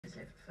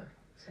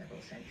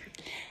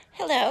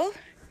Hello.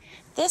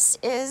 This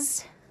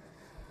is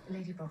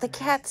the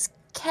cat's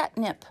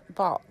catnip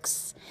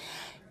box.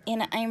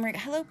 And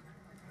hello,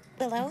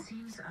 Willow.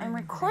 I'm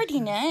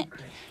recording it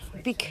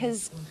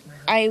because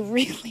I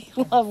really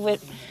love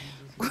it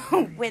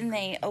when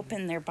they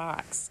open their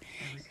box.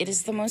 It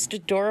is the most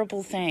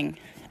adorable thing.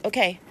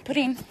 Okay,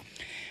 Pudding.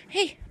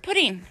 Hey,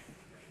 Pudding.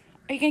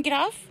 Are you going to get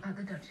off?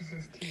 The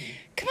Duchess's tea.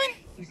 Come on.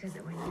 You said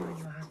that when you and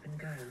your husband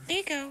go, There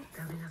you go.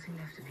 there'll be nothing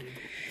left of you.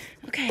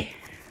 Okay.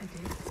 I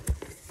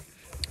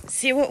did.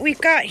 See what we've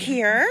got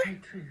here.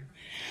 Quite true.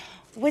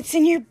 What's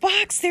in your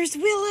box? There's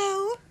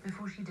Willow.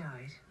 Before she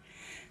died,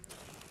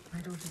 my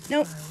daughter's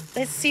Nope. smile was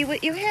Let's see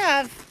what you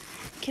have.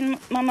 Can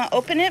Mama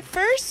open it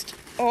first?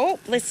 Oh,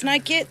 let's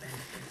not get...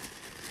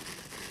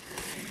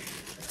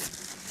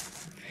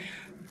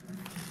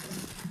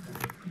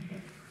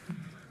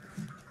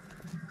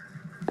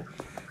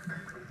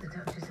 The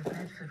Duchess of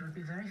Bedford would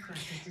be very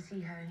flattered to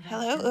see her in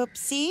Hello,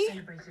 Oopsie.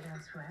 celebrated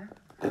elsewhere.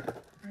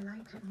 I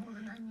liked it more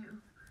than I knew.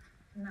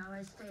 Now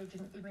I stage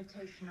an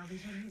imitation of it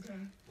every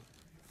day.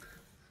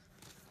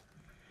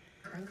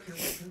 Thank you,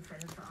 making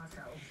friends for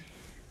ourselves.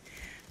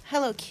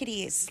 Hello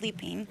Kitty is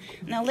sleeping.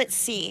 Now let's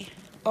see.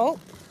 Oh,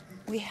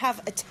 we have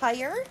a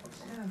tire.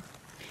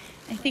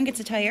 I think it's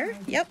a tire.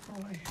 Yep.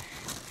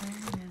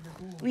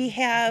 We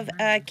have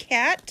a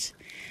cat,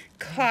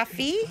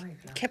 coffee,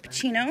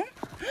 cappuccino.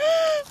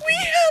 We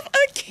have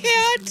a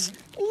cat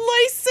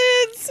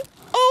license.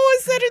 Oh,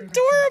 is that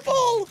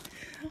adorable?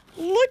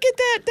 Look at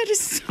that. That is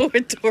so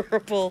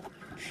adorable.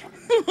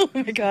 Oh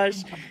my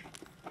gosh.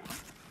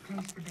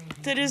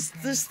 That is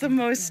just the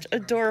most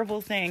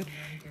adorable thing.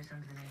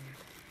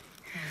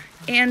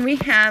 And we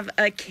have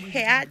a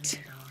cat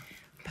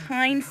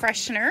pine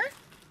freshener.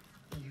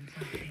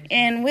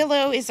 And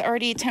Willow is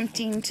already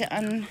attempting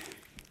to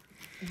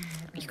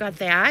You got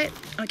that?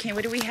 Okay,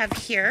 what do we have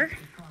here?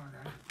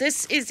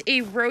 This is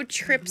a road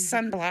trip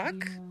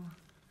sunblock.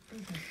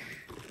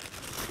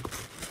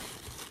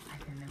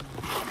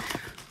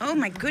 Oh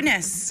my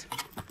goodness.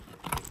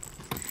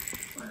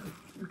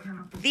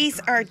 These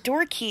are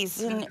door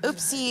keys, and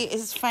Oopsie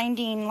is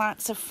finding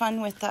lots of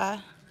fun with the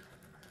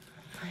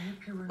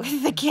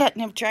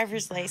catnip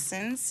driver's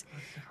license.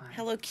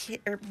 Hello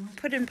Kitty, or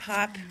Puddin'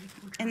 Pop.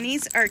 And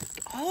these are,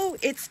 oh,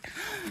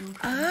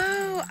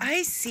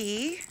 I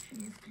see.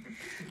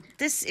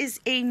 This is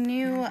a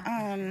new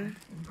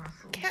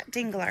cat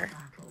dingler.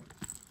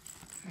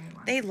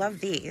 They love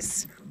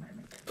these.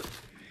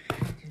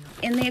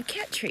 And they have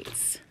cat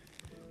treats.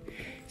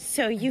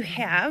 So you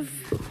have...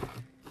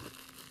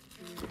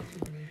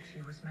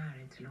 She was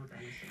married to Lord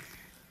Benesis.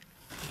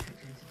 She tricked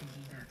her into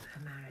thinking that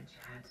her marriage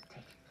had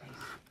taken place.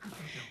 I beg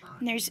your pardon.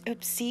 And there's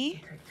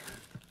Oopsie. Tricked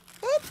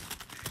her. Oop!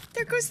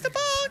 There goes the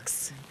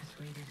box. And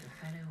persuaded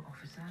a fellow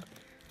officer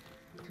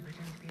to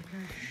pretend to be a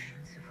clergyman,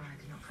 and so far I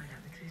did not find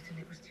out the truth till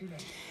it was too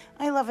late.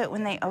 I love it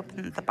when they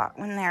open the box,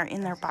 when they're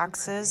in their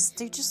boxes.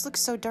 They just look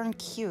so darn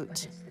cute.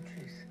 But it's the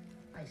truth.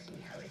 I see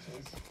how it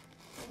is.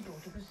 Your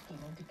daughter was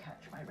scheming to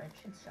catch my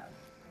wretched son,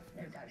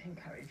 no doubt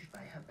encouraged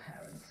by her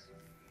parents.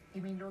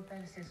 You mean Lord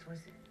Benesis was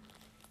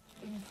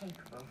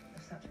incapable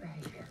of such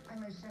behaviour? I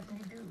most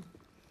certainly do.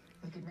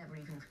 He could never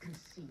even have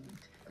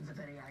conceived of the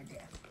very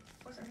idea.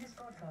 Wasn't his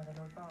godfather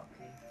Lord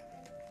Berkeley?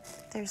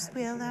 There's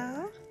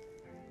Willow.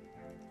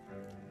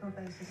 Lord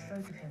Benesis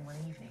spoke of him one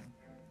evening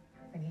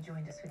when he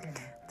joined us for dinner.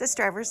 This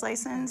driver's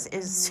license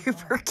is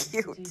super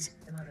cute.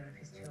 The mother of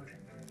his children.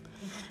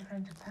 He got a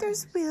friend to pose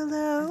There's as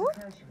Willow. a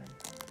clergyman,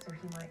 so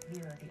he might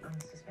lure the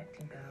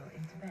unsuspecting girl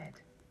into bed.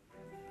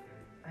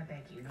 I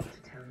beg you not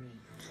to tell me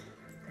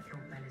that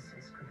Lord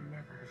Benesis could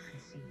never have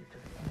conceived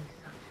of any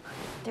such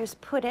idea. There's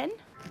Puddin'.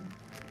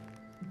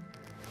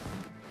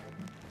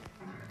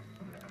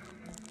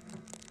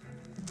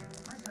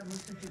 My son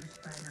was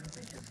seduced by an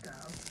ambitious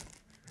girl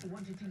who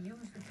wanted to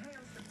use the tail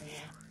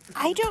support.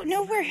 I don't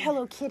know where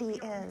Hello Kitty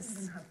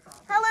is.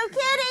 Hello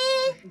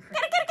Kitty! Kitty,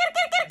 kitty,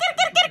 kitty, kitty, kitty,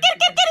 kitty, kitty,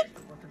 kitty,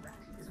 kitty. What a rat,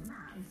 he was a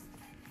man.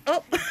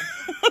 Oh.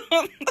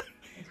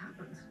 It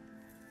happens.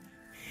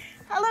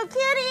 Hello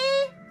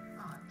Kitty!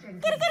 Ah,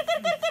 Jenkins, Kitty, kitty,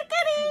 kitty, kitty, kitty,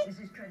 kitty.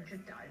 Mrs.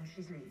 Trenchard died and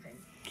she's leaving.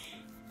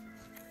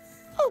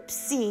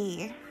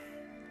 Oopsie.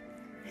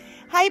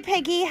 Hi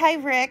Peggy, hi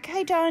Rick,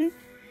 hi Don.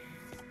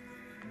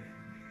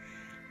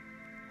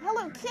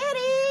 Hello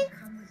Kitty!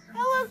 Come with some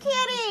Hello something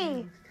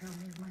Kitty! to tell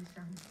me of my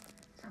son.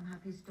 Some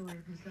happy story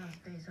of his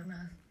last days on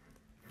earth.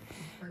 You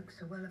spoke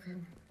so well of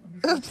him when we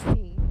first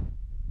Oopsie.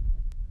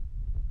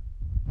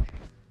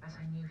 as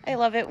I knew him. I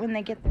love it when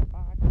they get their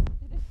box.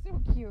 It is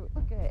so cute.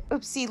 Look at it.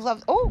 Oopsie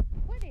loves... Oh,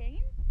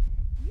 Pudding,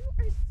 you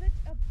are such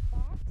a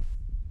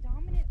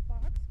dominant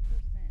box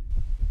person.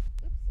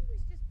 Oopsie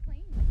was just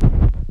playing with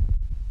it.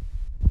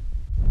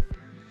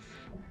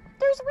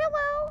 There's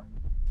Willow.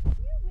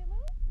 Here,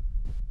 Willow.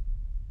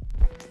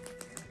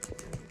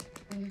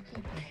 Will you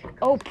keep me?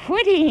 Oh,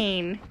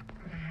 Pudding.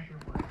 Could I have your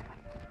word?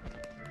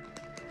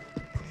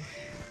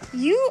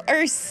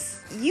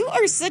 You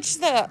are such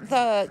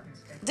the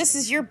this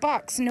is your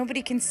box.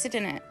 Nobody can sit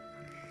in it.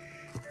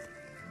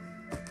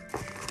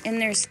 And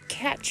there's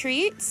cat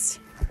treats.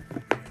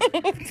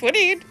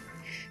 Pudding.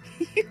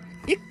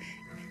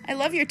 I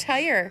love your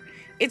tire.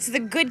 It's the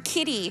good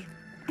kitty.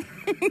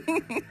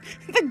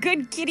 The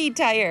good kitty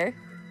tire.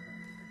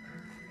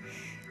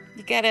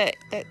 You gotta...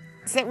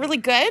 Is that really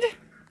good?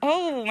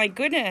 Oh, my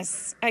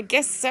goodness. I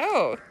guess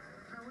so.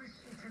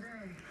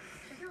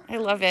 I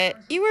love it.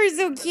 You are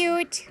so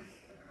cute.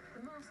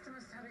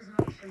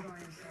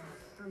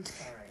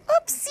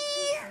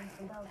 Oopsie.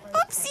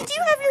 Oopsie, do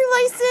you have your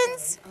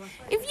license?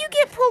 If you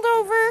get pulled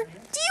over,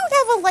 do you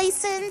have a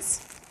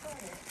license?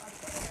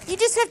 You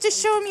just have to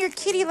show him your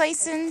kitty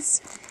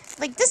license.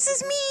 Like, this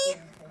is me.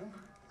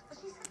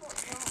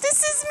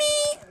 This is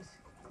me.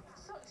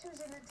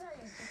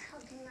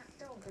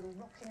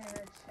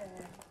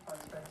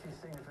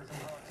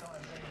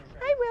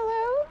 Hi,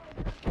 Willow.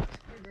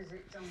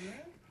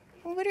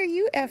 What are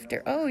you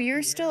after? Oh,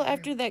 you're still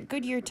after that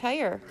Goodyear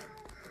tire.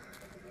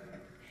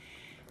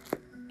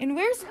 And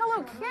where's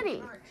Hello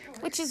Kitty?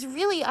 Which is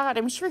really odd.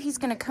 I'm sure he's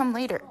going to come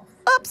later.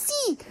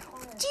 Oopsie!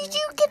 Did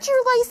you get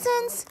your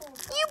license?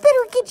 You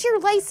better get your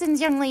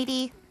license, young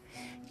lady.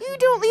 You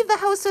don't leave the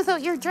house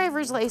without your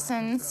driver's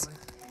license.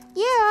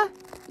 Yeah,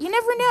 you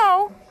never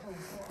know.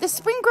 The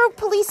Spring Grove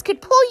police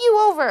could pull you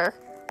over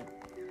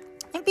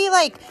and be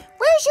like,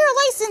 where's your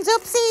license,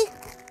 Oopsie?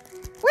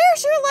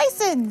 Where's your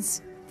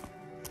license?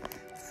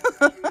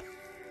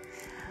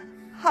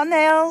 Huh,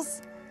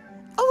 nails?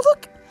 Oh,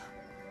 look.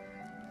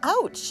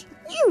 Ouch.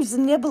 You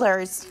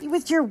nibblers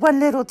with your one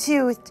little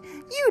tooth.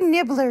 You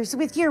nibblers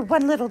with your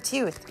one little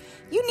tooth.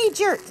 You need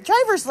your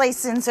driver's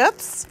license.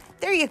 Oops.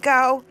 There you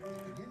go.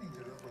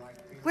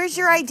 Where's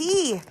your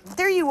ID?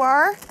 There you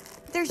are.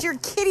 There's your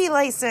kitty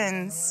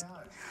license.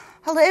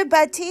 Hello,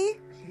 Buddy.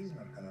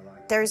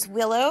 There's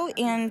Willow,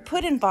 and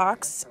Puddin'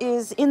 Box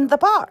is in the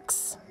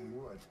box.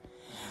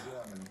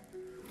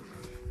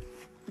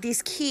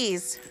 These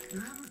keys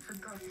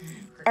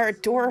are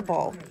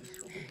adorable.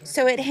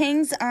 So it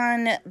hangs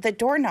on the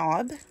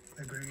doorknob,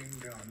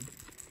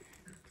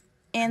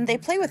 and they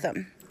play with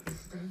them.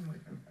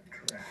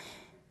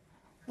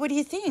 What do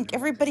you think?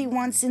 Everybody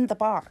wants in the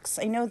box.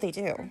 I know they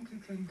do.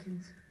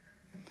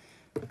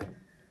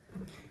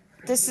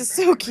 This is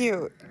so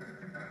cute.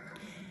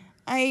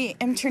 I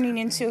am turning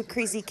into a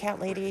crazy cat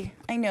lady.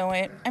 I know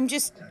it. I'm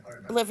just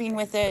living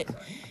with it.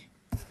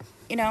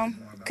 You know,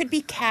 could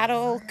be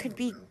cattle, could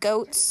be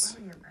goats,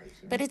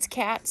 but it's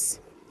cats.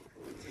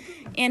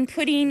 And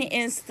Pudding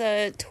is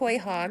the toy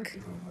hog.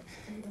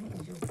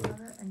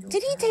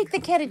 Did he take the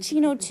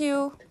cappuccino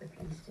too?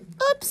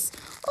 Oops.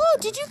 Oh,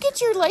 did you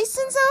get your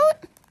license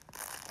out?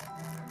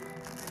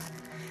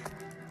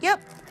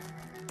 Yep.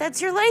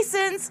 That's your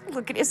license.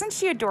 Look, isn't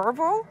she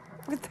adorable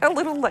with that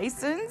little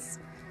license?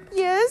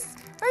 Yes.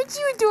 Aren't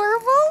you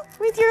adorable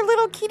with your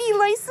little kitty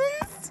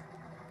license?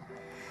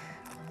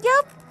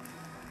 Yep.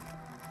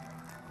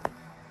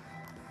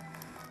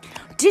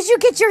 Did you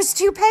get yours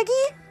too,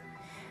 Peggy?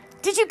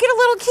 Did you get a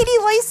little kitty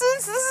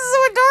license? This is so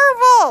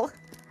adorable.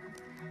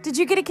 Did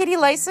you get a kitty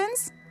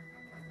license?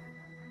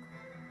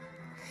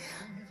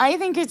 I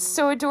think it's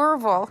so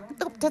adorable.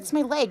 Oh, that's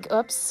my leg.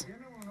 Oops.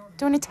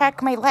 Don't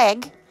attack my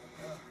leg.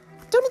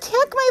 Don't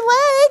attack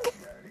my leg.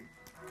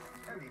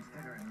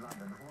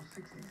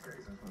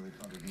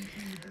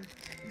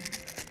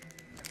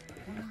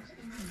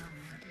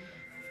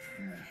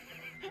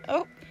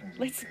 Oh,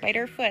 let's bite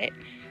our foot.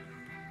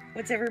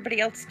 What's everybody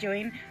else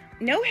doing?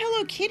 No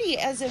Hello Kitty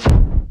as of...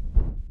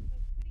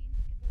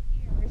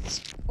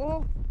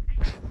 Oh,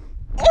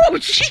 oh,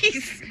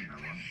 jeez.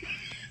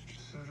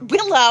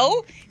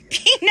 Willow,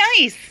 be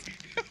nice.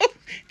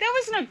 That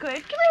was not good.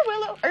 Come here,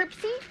 Willow.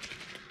 Oopsie.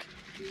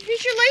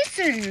 Here's your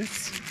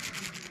license.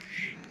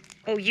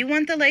 Oh, you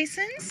want the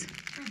license?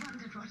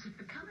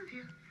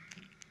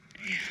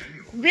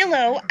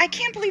 Willow, I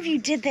can't believe you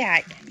did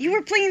that. You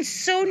were playing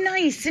so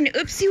nice, and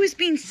Oopsie was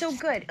being so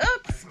good.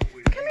 Oops.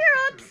 Come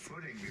here, Oops.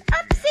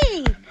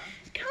 Oopsie.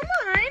 Come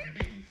on.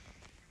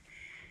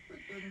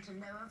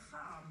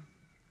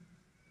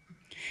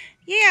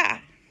 Yeah.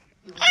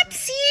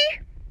 Oopsie.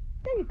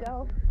 There you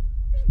go.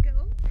 There you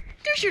go.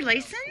 There's your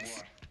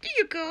license. There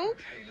you go.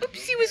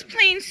 Oopsie was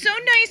playing so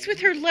nice with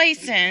her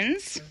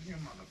license.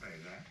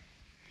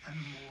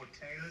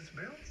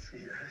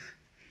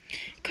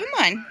 Come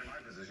on.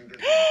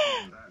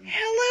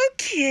 Hello,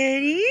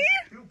 Kitty.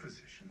 Your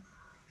position.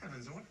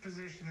 Heavens, what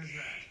position is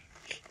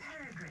that?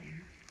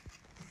 Peregrine.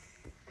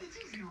 It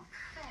is not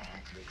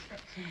fair to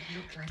expect him to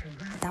look like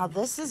a rat. Now,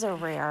 this is a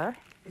rare.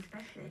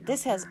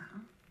 This has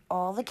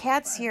all the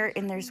cats here,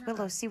 and there's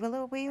Willow. See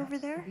Willow way over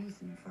there?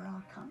 Reason for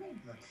our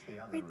coming.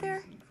 Right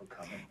there.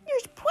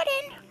 There's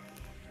Puddin'.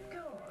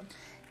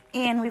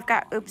 And we've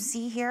got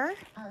Oopsie here.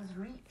 Has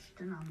reached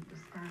an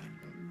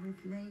understanding with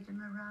Lady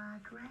Mariah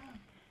Gray.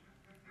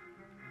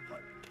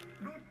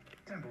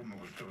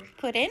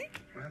 Puddin'?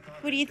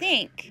 What do you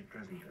think?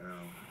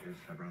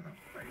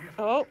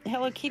 Oh,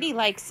 Hello Kitty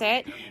likes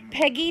it.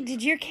 Peggy,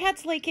 did your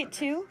cats like it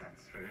too?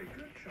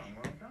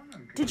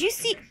 Did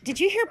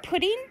you hear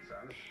Pudding?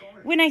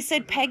 When I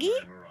said Peggy,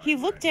 he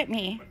looked at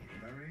me.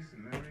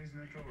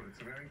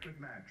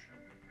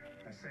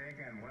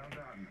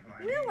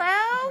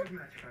 Willow! Good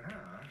match for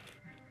her.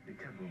 The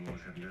Temple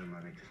Wars have no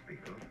money to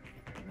speak of.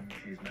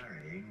 She's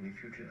marrying the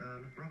future Earl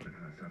of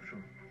Brockenhurst, after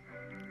all.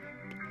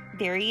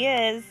 There he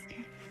is.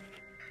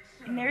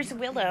 And there's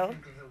Willow.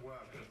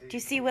 Do you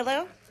see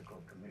Willow?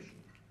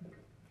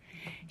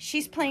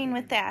 She's playing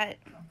with that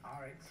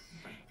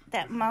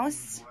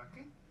mouse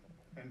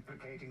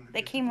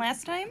that came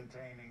last time.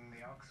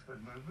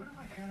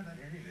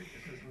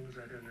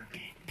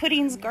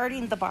 Pudding's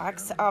guarding the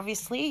box,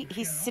 obviously.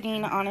 He's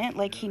sitting on it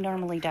like he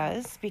normally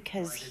does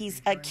because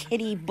he's a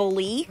kitty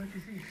bully.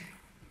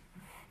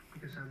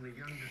 Because I'm the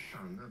youngest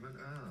son of an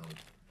earl.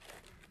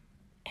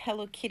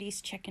 Hello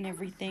Kitty's checking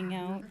everything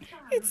out.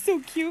 It's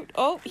so cute.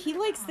 Oh, he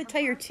likes the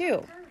tire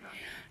too.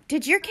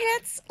 Did your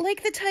cats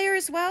like the tire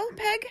as well,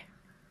 Peg?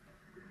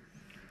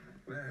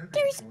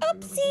 There's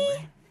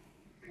Oopsie.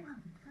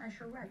 I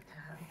shall write to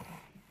her.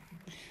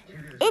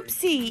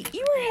 Oopsie,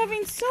 you are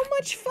having so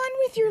much fun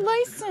with your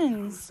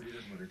license. He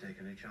doesn't want to take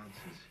any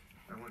chances.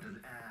 I want an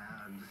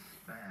heir and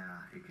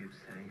spare, he keeps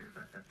saying.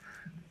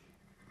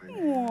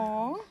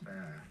 Aww.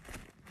 Spare.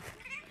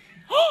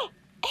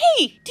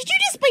 Hey, did you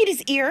just bite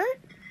his ear?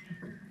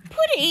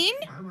 Pudding?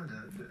 I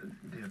wonder,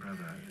 dear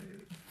brother,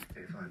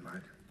 if I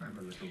might, I'm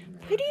a little...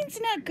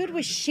 Pudding's not good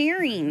with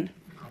sharing,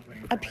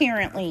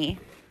 apparently.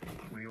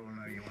 We all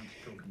know you want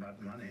to talk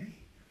about money.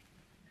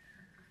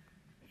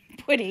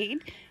 Pudding,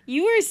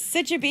 you are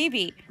such a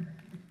baby.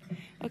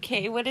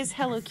 Okay, what is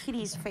Hello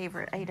Kitty's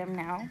favorite item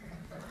now?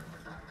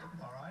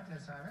 All right,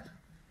 let's have it.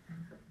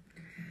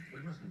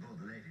 We mustn't bore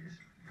the ladies.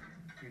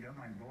 You don't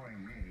mind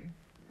boring me.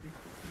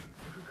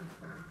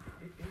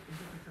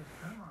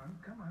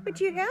 Come on. What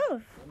do you have?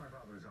 All my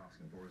father is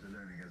asking for is a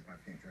loan against my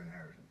future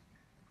inheritance.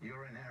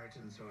 Your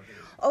inheritance or his?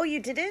 Oh, you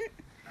didn't?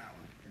 Our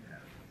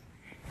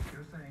inheritance.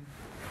 You're saying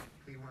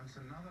he wants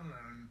another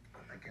loan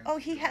against... Oh,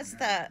 he has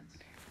the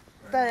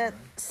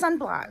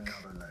sunblock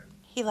another loan.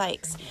 he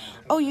likes.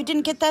 Oh, you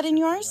didn't get that in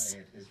yours?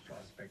 His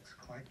prospects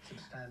quite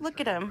substantial. Look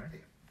at him. already.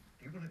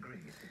 You will agree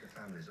that the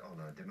family's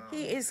honor demands...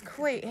 He is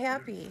quite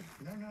happy.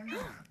 No.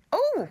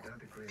 Oh, I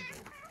don't agree at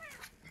all.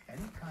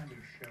 Any kind of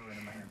show in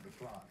a man's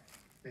reply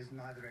is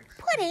neither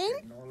Pudding.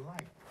 expected nor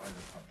liked by the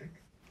public.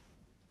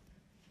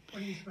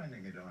 What are you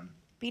spending it on?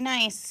 be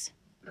nice.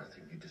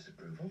 Nothing you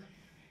disapprove of.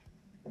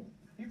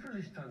 You've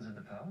released funds in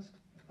the past.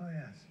 Oh,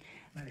 yes.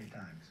 Many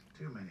times.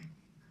 Too many.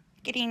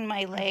 Getting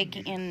my leg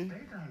You in should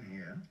stay down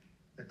here.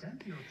 Attend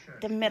to your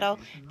church the middle.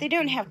 duties and They not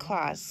don't be have bothered.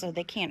 claws, so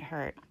they can't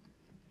hurt.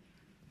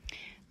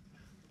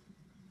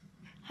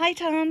 Hi,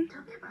 Tom.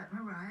 Tell me about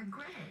Mariah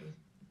Gray.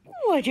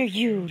 What are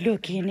you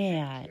looking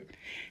at?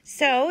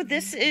 So,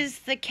 this is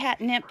the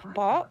catnip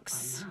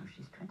box. By now,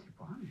 she's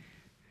 21.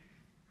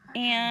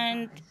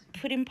 And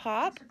Puddin'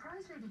 Pop.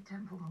 Surprised Lady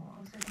Templemore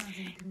said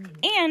nothing to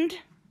me. And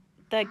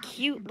the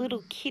cute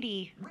little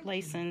kitty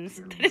license.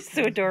 That is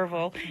so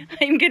adorable.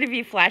 I'm going to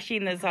be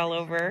flashing this all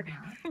over.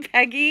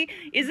 Peggy,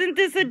 isn't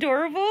this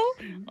adorable?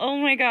 Oh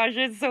my gosh,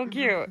 it's so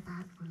cute.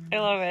 I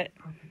love it.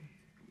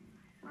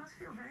 Must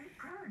feel very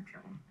proud,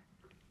 John.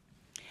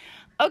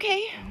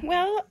 Okay,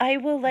 well, I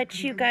will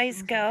let you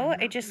guys go.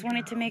 I just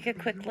wanted to make a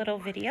quick little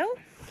video.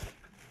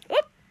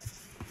 Oop!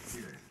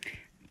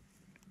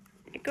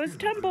 It goes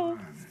tumble.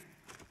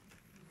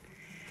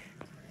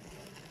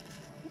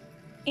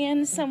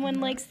 And someone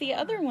likes the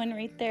other one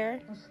right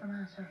there. What's the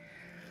matter?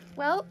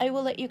 Well, I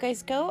will let you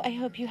guys go. I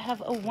hope you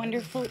have a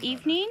wonderful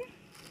evening.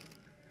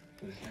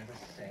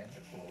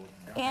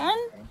 And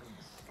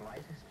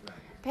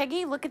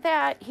Peggy, look at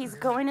that. He's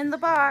going in the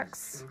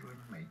box.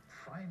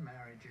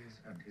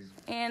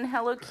 And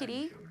Hello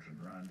Kitty.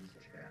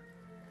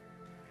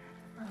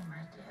 Oh, my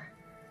dear.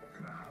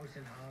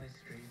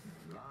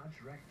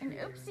 And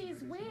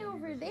Oopsie's way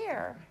over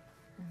there.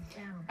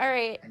 Damn. All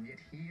right.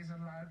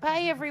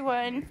 Bye,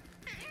 everyone.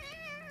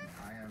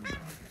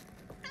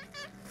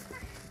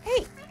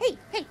 Hey.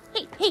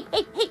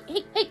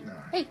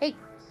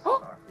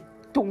 Oh,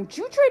 don't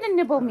you try to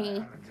nibble me.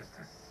 I'm just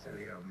a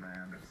silly old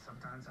man, but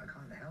sometimes I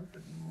can't help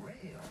but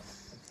rail.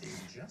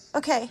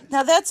 Okay,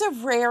 now that's a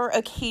rare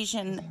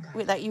occasion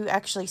that you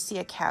actually see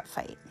a cat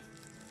fight.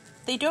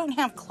 They don't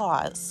have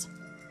claws.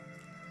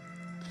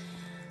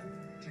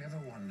 Do you ever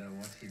wonder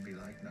what he'd be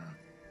like now?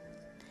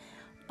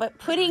 But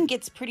Pudding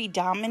gets pretty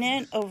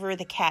dominant over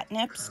the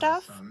catnip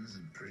stuff, Sons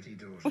and pretty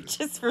daughters. which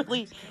is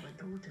really,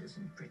 Daughters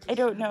and pretty I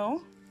don't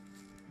know.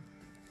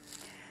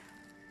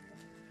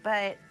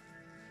 But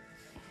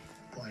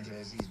Point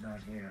is, he's not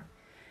here.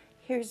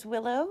 here's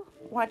Willow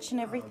watching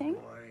everything.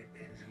 Boy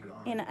is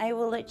gone. And I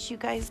will let you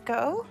guys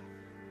go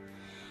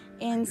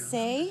and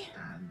say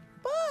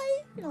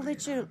bye. I'll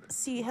let you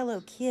see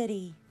Hello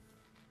Kitty.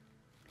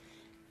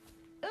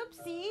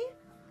 Oopsie.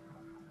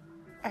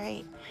 All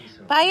right.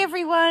 Bye,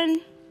 everyone.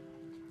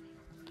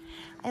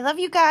 I love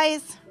you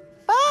guys.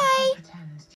 Bye. pretend.